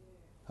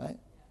 Hey?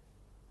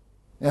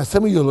 Now,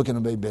 some of you are looking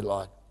at me a bit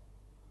like,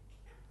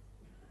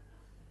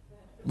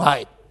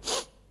 mate,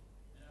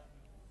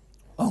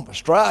 I'm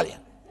Australian.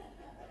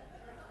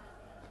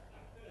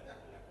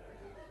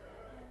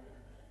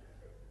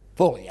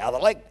 Pull the other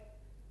leg.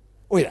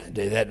 We don't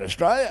do that in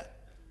Australia.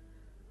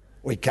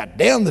 We cut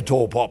down the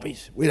tall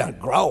poppies. We don't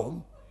grow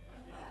them.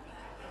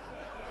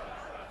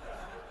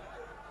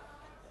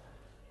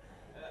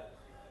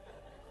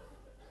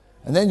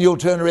 And then you'll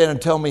turn around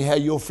and tell me how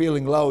you're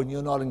feeling low and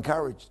you're not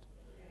encouraged.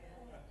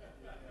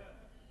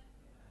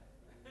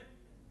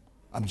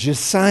 I'm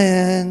just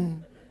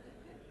saying,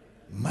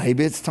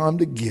 maybe it's time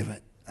to give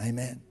it.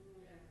 Amen.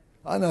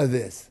 I know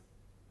this.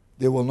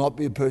 There will not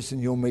be a person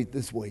you'll meet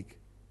this week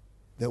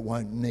that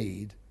won't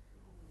need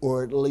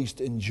or at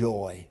least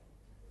enjoy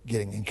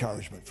getting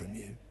encouragement from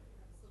you.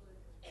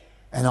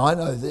 And I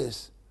know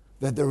this,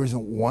 that there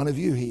isn't one of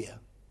you here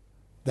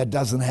that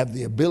doesn't have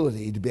the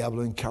ability to be able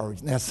to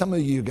encourage. Now, some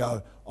of you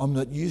go, I'm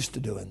not used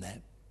to doing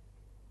that.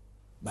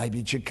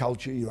 Maybe it's your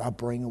culture, your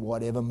upbringing, or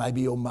whatever.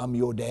 Maybe your mum,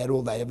 your dad,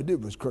 all they ever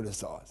did was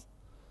criticise.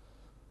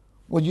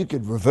 Well, you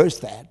could reverse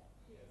that.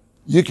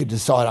 You could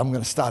decide, I'm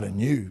going to start a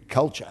new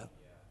culture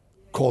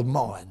called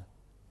mine,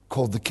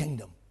 called the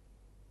kingdom.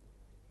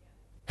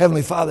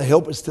 Heavenly Father,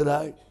 help us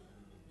today.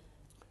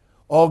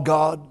 Oh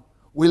God,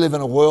 we live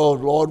in a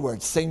world, Lord, where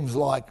it seems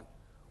like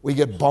we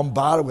get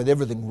bombarded with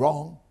everything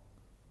wrong.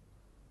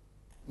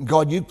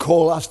 God, you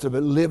call us to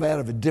live out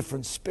of a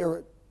different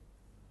spirit.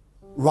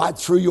 Right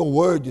through your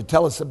word, you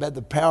tell us about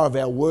the power of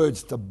our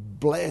words to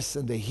bless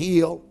and to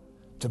heal,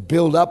 to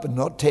build up and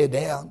not tear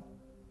down.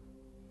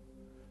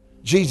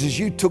 Jesus,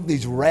 you took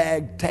these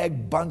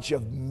ragtag bunch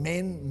of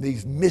men,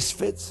 these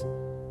misfits,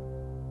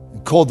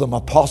 and called them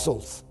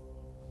apostles.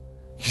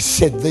 You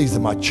said, these are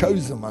my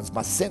chosen ones,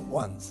 my sent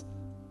ones.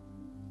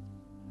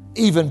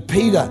 Even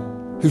Peter,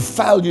 who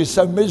failed you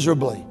so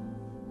miserably,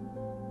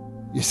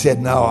 you said,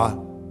 no,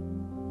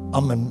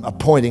 I'm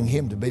appointing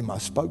him to be my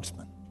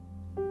spokesman.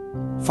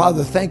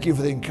 Father, thank you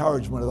for the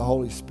encouragement of the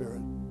Holy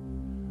Spirit.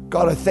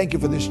 God, I thank you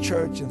for this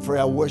church and for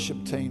our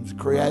worship teams,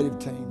 creative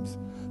teams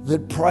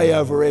that pray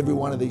over every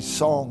one of these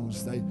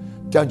songs. They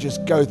don't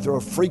just go through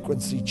a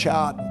frequency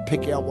chart and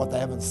pick out what they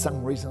haven't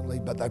sung recently,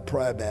 but they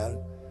pray about it.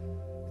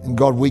 And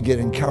God, we get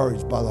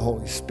encouraged by the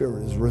Holy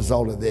Spirit as a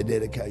result of their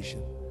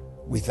dedication.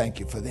 We thank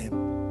you for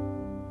them.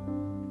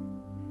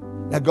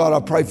 Now, God, I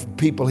pray for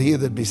people here,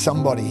 there'd be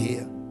somebody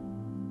here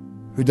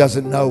who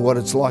doesn't know what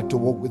it's like to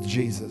walk with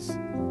Jesus,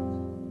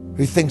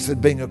 who thinks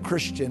that being a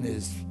Christian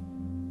is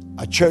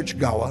a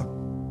churchgoer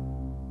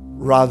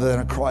rather than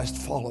a Christ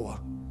follower.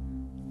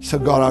 So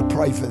God, I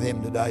pray for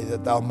them today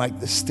that they'll make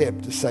the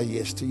step to say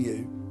yes to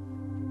you.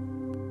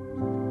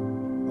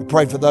 I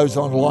pray for those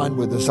online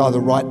with us either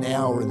right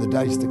now or in the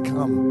days to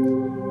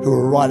come who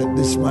are right at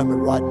this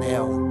moment right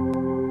now.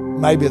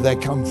 Maybe they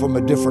come from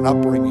a different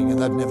upbringing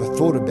and they've never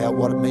thought about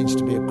what it means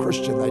to be a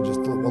Christian. They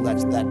just thought, well,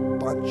 that's that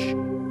bunch,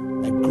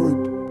 that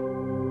group.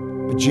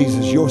 But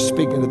Jesus, you're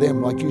speaking to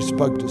them like you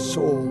spoke to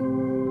Saul.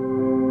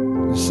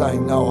 You're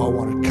saying, no, I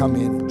want to come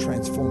in and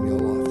transform your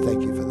life.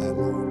 Thank you for that,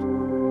 Lord.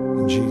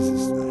 In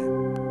Jesus' name.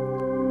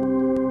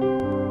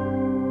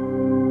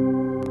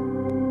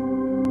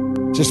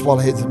 Just while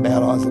heads and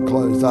bowed, eyes are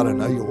closed, I don't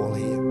know you're all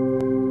here.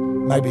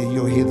 Maybe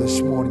you're here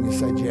this morning, you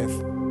say, Geoff,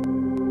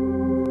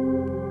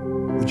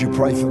 would you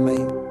pray for me?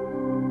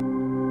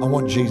 I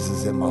want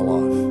Jesus in my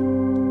life.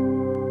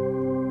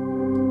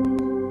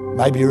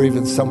 Maybe you're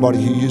even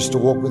somebody who used to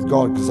walk with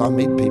God, because I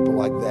meet people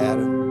like that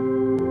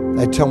and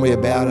they tell me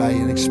about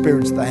an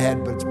experience they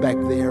had, but it's back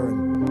there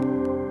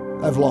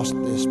and they've lost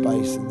their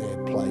space and their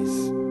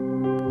place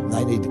and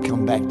they need to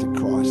come back to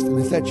Christ. And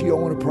if that's you, I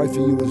want to pray for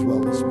you as well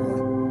this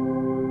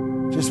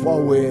morning. Just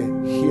while we're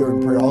here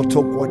in prayer, I'll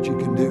talk what you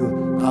can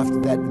do after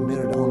that in a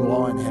minute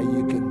online, how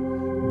you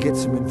can get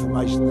some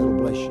information that'll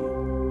bless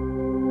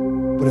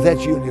you. But if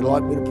that's you and you'd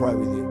like me to pray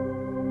with you,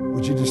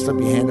 would you just slip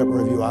your hand up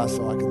wherever you are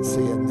so I can see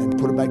it and then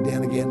put it back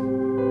down again?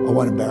 I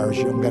won't embarrass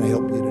you. I'm going to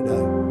help you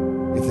today.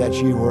 If that's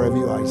you, wherever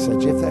you are, you say,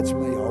 Geoff, that's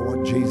me. I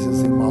want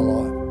Jesus in my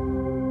life.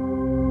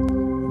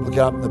 Look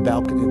up in the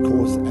balcony, of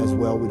course, as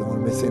well. We don't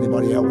want to miss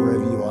anybody out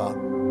wherever you are.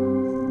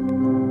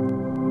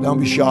 Don't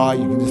be shy.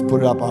 You can just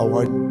put it up. I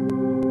won't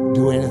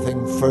do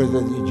anything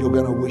further that you're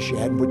going to wish you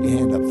hadn't put your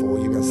hand up for.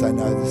 You're going to say,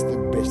 no, this is the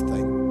best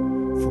thing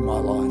for my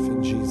life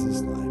in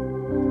Jesus' name.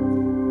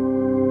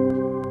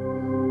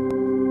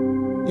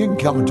 You can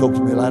come and talk to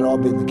me later. I'll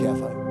be in the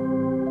cafe.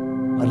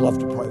 I'd love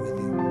to pray with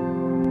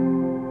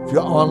you. If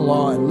you're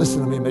online,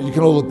 listen to me, man. You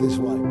can all look this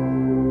way.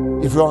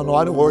 If you're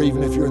online, or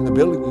even if you're in the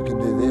building, you can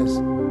do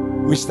this.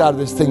 We started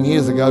this thing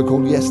years ago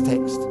called Yes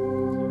Text.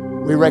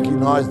 We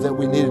recognized that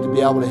we needed to be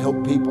able to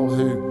help people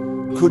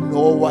who couldn't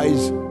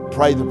always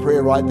pray the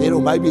prayer right then,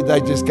 or maybe they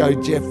just go,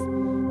 Geoff,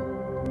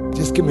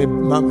 just give me a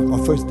moment, my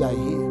first day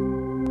here.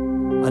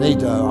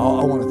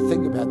 I want to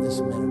think about this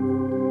a minute.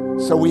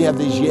 So we have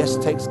these yes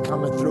texts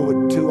coming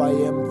through at 2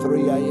 a.m.,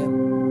 3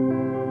 a.m.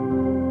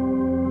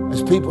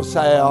 As people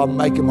say, I'm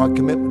making my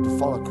commitment to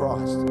follow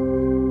Christ.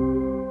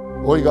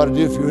 All you got to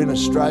do if you're in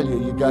Australia,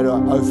 you go to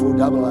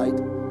 0488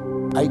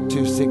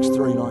 826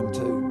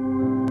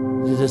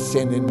 392. You just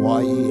send in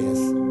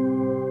YES.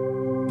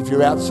 If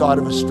you're outside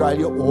of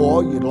Australia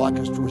or you'd like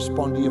us to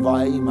respond to you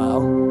via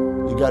email,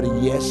 you go to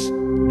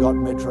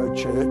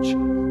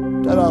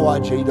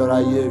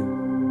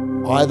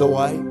yes.metrochurch.org.au. Either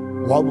way,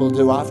 what we'll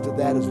do after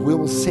that is we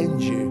will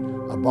send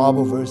you a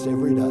Bible verse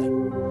every day.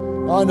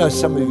 Now, I know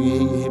some of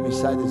you hear me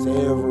say this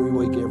every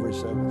week, every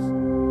service.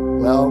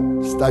 Well,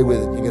 stay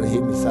with it. You're going to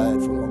hear me say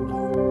it for a long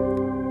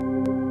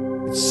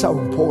time. It's so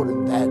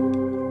important that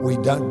we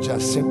don't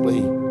just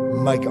simply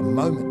make a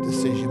moment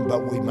decision,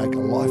 but we make a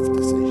life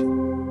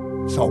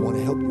decision. So I want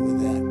to help you with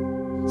that.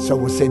 So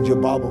we'll send you a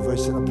Bible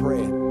verse and a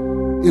prayer.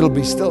 It'll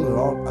be still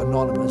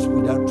anonymous.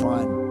 We don't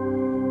try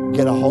and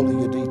get a hold of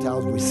your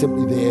details. We're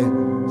simply there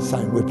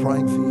saying we're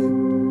praying for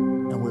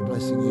you and we're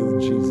blessing you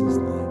in Jesus'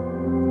 name.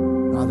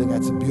 And I think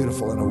that's a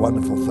beautiful and a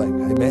wonderful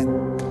thing. Amen.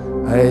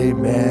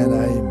 Amen.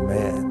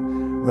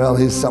 Amen. Well,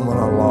 here's someone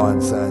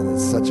online saying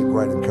it's such a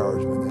great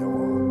encouragement there.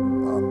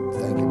 Well,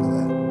 thank you for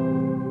that.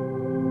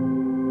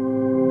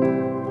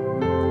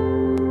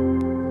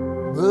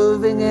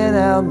 Moving in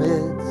our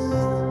midst,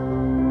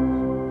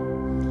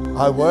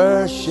 I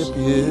worship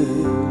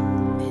you.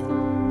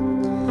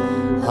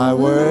 I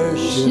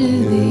worship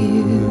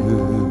you.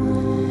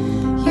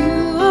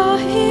 You are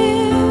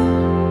here,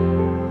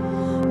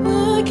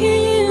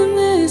 working in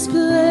this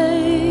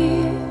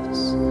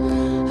place.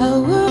 I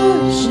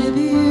worship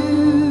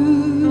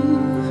you.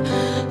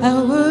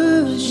 I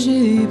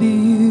worship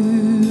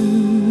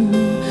you.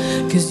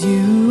 'Cause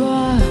you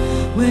are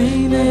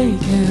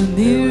waymaker,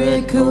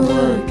 miracle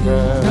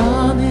worker,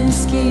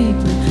 promise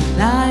keeper,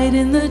 light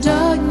in the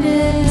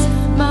darkness.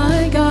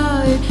 My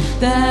God,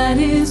 that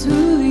is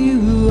who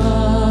you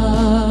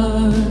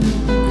are.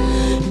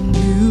 And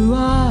you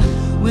are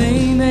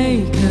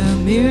waymaker,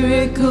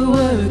 miracle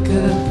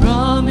worker,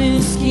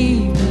 promise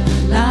keeper,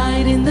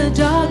 light in the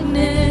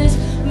darkness.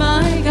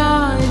 My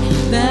God,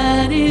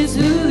 that is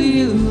who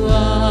you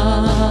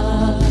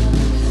are.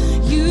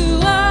 You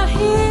are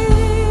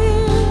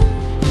here,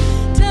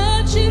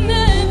 touching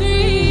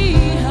every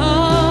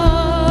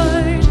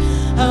heart.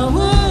 I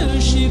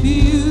worship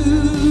you.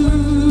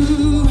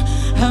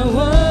 I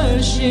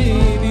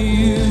worship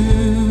you.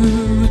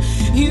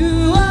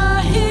 You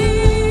are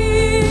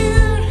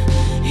here,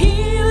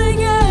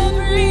 healing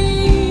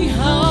every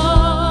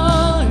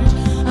heart.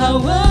 I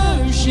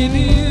worship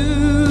you.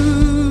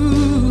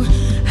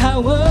 I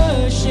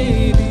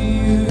worship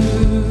you.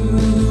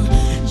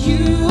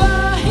 You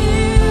are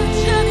here,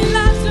 turning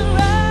lives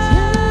around.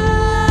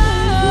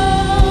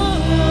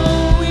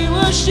 We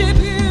worship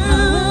you.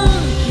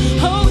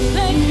 Oh,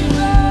 thank you,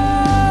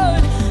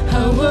 Lord.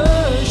 I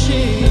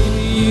worship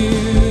you.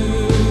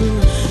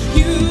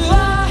 You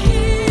are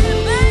here,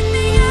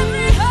 mending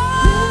every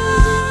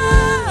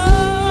heart.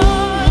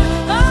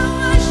 I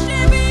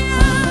worship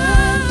you.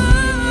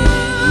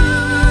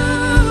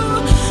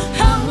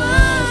 I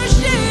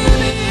worship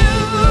you.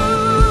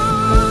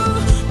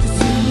 'Cause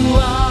you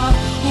are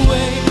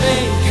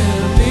waymaker,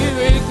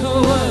 miracle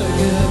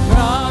worker,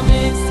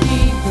 promise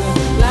keeper,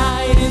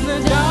 light in the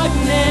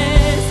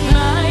darkness.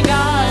 My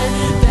God,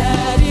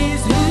 that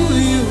is who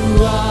you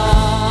are.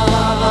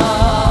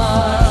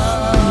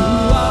 You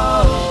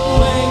are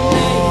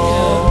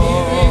waymaker,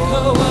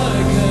 miracle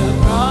worker,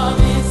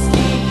 promise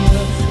keeper,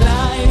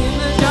 light in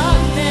the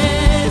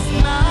darkness.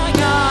 My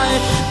God,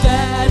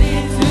 that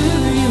is who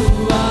you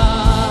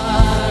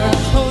are.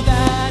 Oh,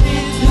 that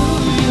is who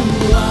you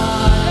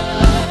are.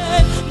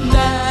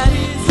 That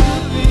is who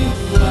you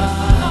are.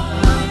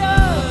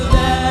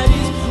 That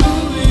is who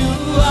you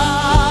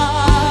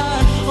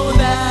are. Oh,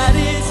 that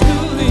is who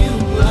you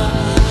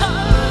are.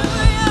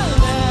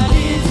 That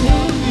is who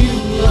you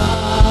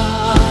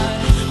are.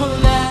 Oh,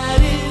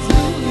 that is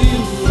who you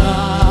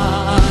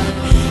are.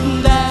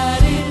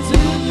 That is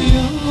who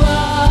you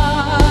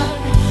are.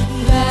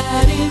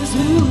 That is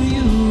who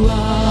you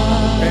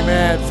are.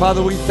 Amen.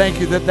 Father, we thank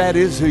you that that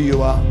is who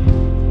you are.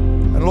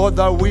 And Lord,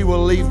 though we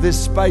will leave this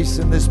space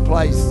and this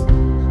place,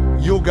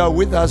 you'll go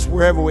with us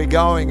wherever we're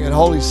going. And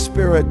Holy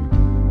Spirit,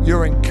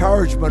 your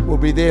encouragement will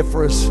be there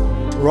for us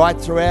right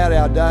throughout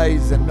our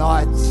days and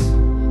nights.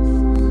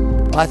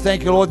 I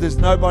thank you, Lord, there's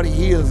nobody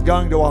here that's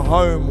going to a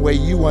home where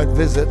you won't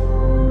visit.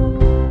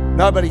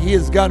 Nobody here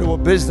is going to a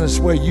business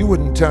where you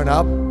wouldn't turn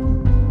up.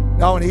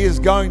 No one here is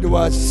going to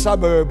a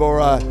suburb or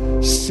a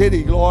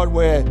city, Lord,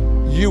 where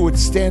you would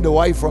stand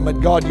away from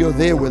it. God, you're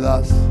there with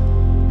us.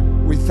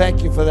 We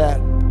thank you for that.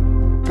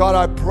 God,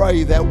 I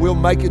pray that we'll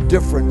make a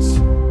difference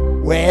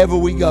wherever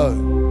we go,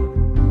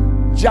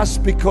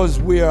 just because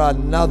we are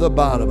another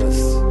Barnabas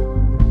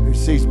who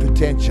sees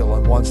potential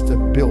and wants to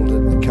build it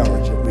and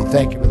encourage it. We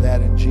thank you for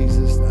that in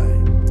Jesus'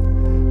 name.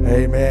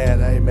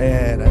 Amen,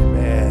 amen,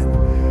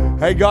 amen.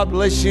 Hey, God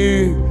bless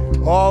you.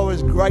 Oh,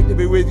 it's great to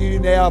be with you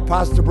now.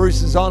 Pastor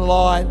Bruce is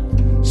online.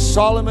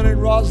 Solomon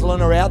and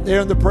Rosalind are out there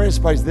in the prayer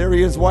space. There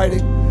he is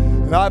waiting.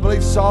 And I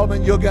believe,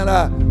 Solomon, you're going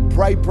to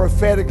pray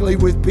prophetically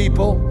with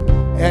people.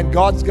 And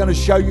God's going to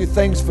show you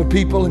things for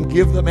people and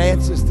give them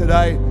answers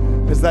today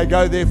as they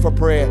go there for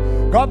prayer.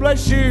 God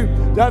bless you.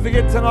 Don't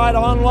forget tonight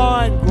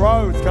online,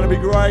 grow. It's going to be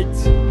great.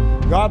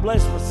 God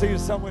bless. We'll see you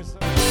somewhere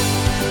soon.